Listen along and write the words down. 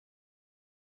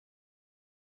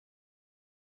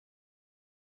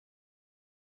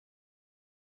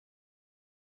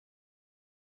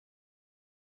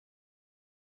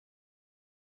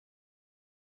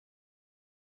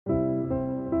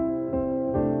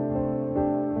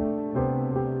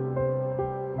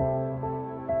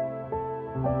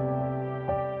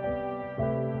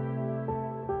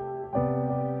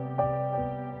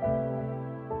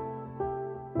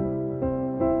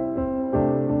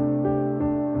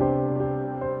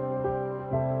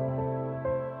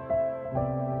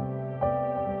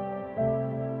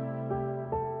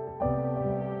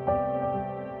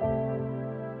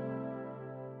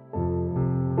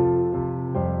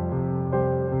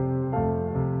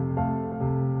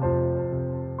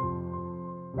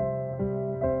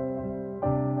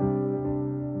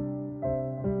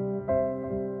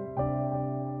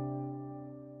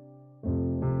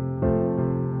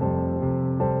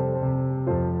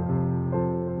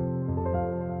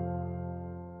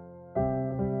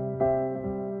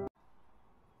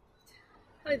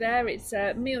Hi there, it's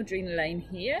me, Audrina Lane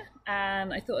here,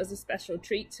 and I thought as a special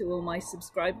treat to all my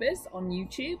subscribers on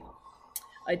YouTube,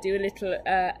 I'd do a little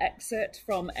excerpt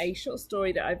from a short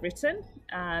story that I've written,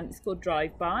 and it's called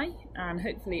Drive By, and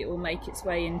hopefully it will make its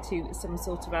way into some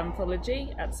sort of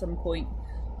anthology at some point,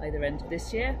 either end of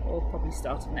this year or probably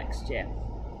start of next year.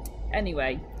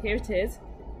 Anyway, here it is,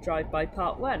 Drive By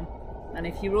Part 1, and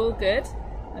if you're all good,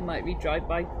 I might read Drive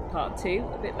By Part 2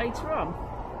 a bit later on.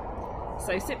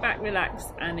 So sit back,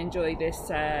 relax and enjoy this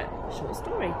short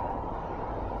story.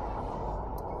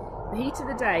 The heat of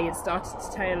the day had started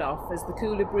to tail off as the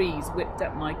cooler breeze whipped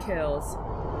up my curls.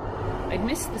 I'd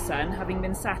missed the sun, having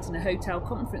been sat in a hotel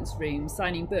conference room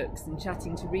signing books and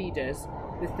chatting to readers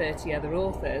with 30 other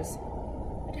authors.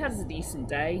 I'd had a decent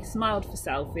day, smiled for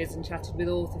selfies and chatted with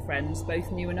author friends,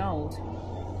 both new and old.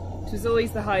 It was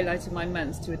always the highlight of my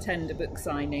months to attend a book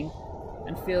signing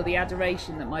and feel the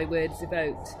adoration that my words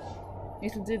evoked.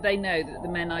 Little did they know that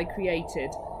the men I created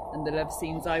and the love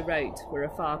scenes I wrote were a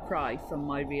far cry from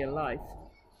my real life.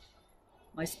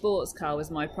 My sports car was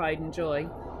my pride and joy,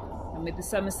 and with the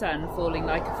summer sun falling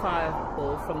like a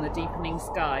fireball from the deepening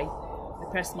sky, I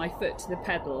pressed my foot to the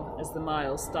pedal as the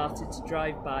miles started to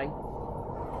drive by.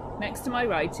 Next to my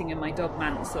writing and my dog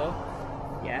Mansour,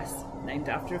 yes, named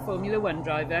after a Formula One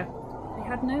driver, I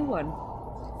had no one.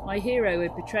 My hero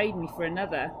had betrayed me for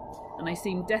another, and I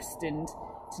seemed destined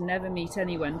to never meet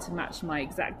anyone to match my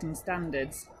exacting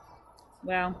standards.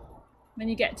 Well, when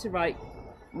you get to write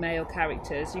male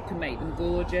characters, you can make them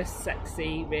gorgeous,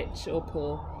 sexy, rich or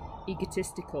poor,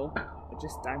 egotistical, or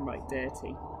just downright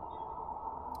dirty.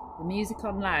 The music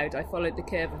on loud, I followed the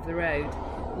curve of the road,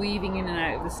 weaving in and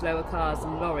out of the slower cars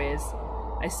and lorries.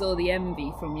 I saw the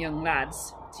envy from young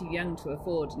lads, too young to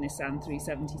afford a Nissan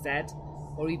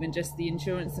 370Z, or even just the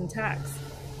insurance and tax.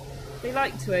 They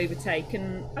liked to overtake,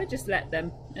 and I just let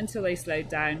them until they slowed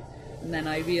down, and then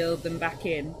I reeled them back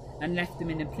in and left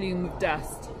them in a plume of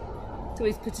dust. It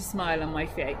always put a smile on my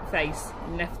face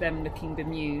and left them looking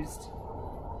bemused.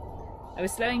 I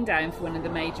was slowing down for one of the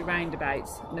major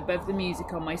roundabouts, and above the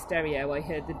music on my stereo I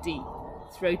heard the deep,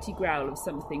 throaty growl of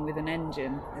something with an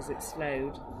engine as it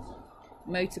slowed. A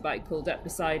motorbike pulled up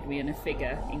beside me, and a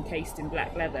figure, encased in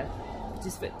black leather, put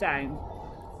his foot down.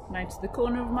 Now to the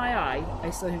corner of my eye, I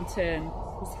saw him turn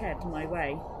his head my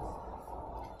way.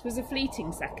 It was a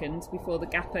fleeting second before the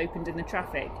gap opened in the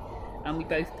traffic, and we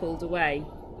both pulled away.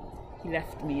 He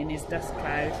left me in his dust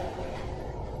cloud.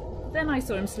 Then I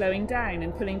saw him slowing down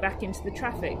and pulling back into the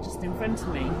traffic just in front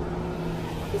of me.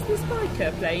 Was this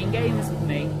biker playing games with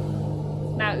me?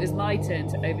 Now it was my turn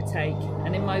to overtake,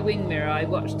 and in my wing mirror I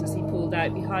watched as he pulled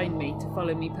out behind me to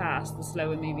follow me past the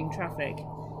slower moving traffic.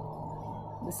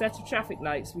 The set of traffic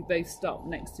lights, we both stopped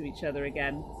next to each other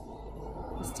again.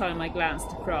 This time I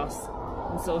glanced across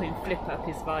and saw him flip up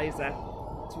his visor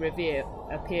to reveal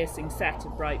a piercing set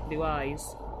of bright blue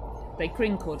eyes. They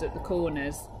crinkled at the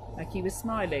corners, like he was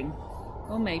smiling,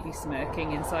 or maybe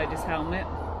smirking inside his helmet.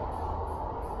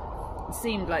 It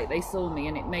seemed like they saw me,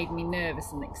 and it made me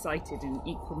nervous and excited in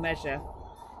equal measure.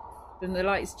 Then the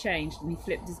lights changed and he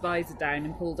flipped his visor down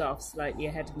and pulled off slightly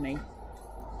ahead of me.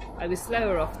 I was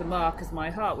slower off the mark as my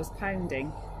heart was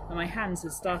pounding and my hands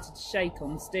had started to shake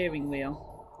on the steering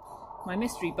wheel. My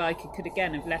mystery biker could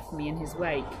again have left me in his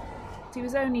wake, but he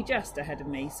was only just ahead of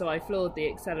me, so I floored the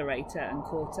accelerator and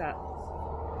caught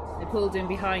up. I pulled in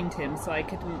behind him so I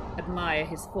could admire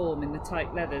his form in the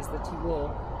tight leathers that he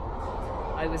wore.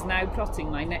 I was now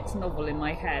plotting my next novel in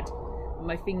my head, and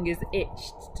my fingers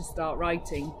itched to start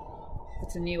writing,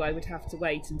 but I knew I would have to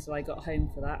wait until I got home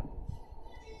for that.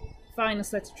 The final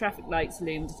set of traffic lights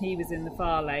loomed, and he was in the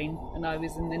far lane and I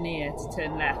was in the near to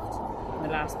turn left in the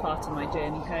last part of my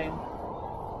journey home.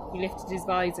 He lifted his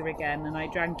visor again, and I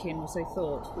drank in what I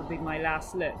thought would be my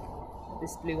last look at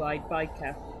this blue-eyed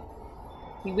biker.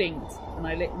 He winked and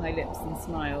I licked my lips and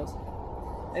smiled.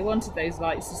 I wanted those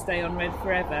lights to stay on red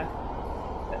forever,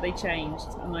 but they changed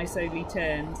and I slowly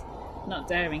turned, not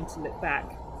daring to look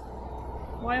back.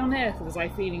 Why on earth was I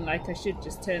feeling like I should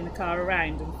just turn the car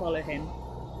around and follow him?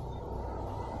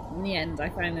 In the end, I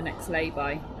found the next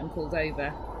lay-by and pulled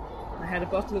over. I had a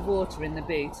bottle of water in the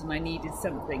boot and I needed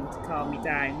something to calm me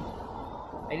down.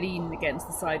 I leaned against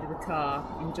the side of the car,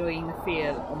 enjoying the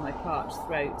feel on my parched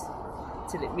throat,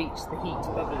 till it reached the heat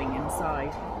bubbling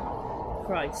inside.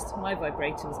 Christ, my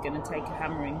vibrator was going to take a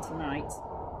hammering tonight.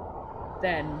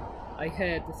 Then I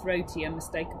heard the throaty,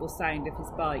 unmistakable sound of his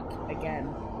bike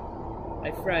again.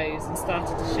 I froze and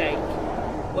started to shake,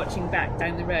 watching back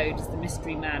down the road as the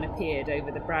mystery man appeared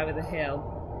over the brow of the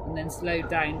hill, and then slowed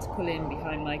down to pull in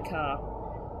behind my car.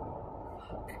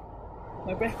 Fuck.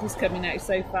 My breath was coming out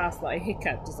so fast that I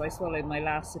hiccuped as I swallowed my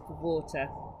last sip of water.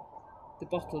 The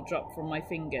bottle dropped from my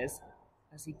fingers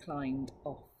as he climbed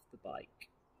off the bike.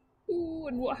 Ooh,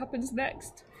 and what happens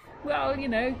next? Well, you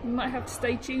know, you might have to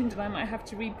stay tuned and I might have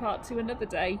to read part 2 another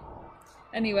day.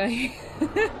 Anyway,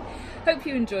 hope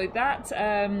you enjoyed that.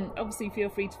 Obviously, feel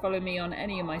free to follow me on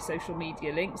any of my social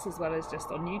media links as well as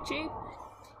just on YouTube.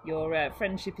 Your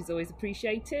friendship is always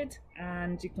appreciated,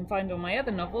 and you can find all my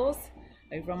other novels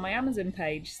over on my Amazon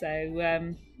page.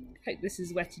 So hope this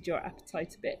has whetted your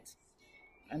appetite a bit,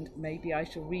 and maybe I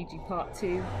shall read you part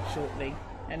 2 shortly.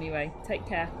 Anyway, take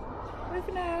care. Bye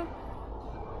for now.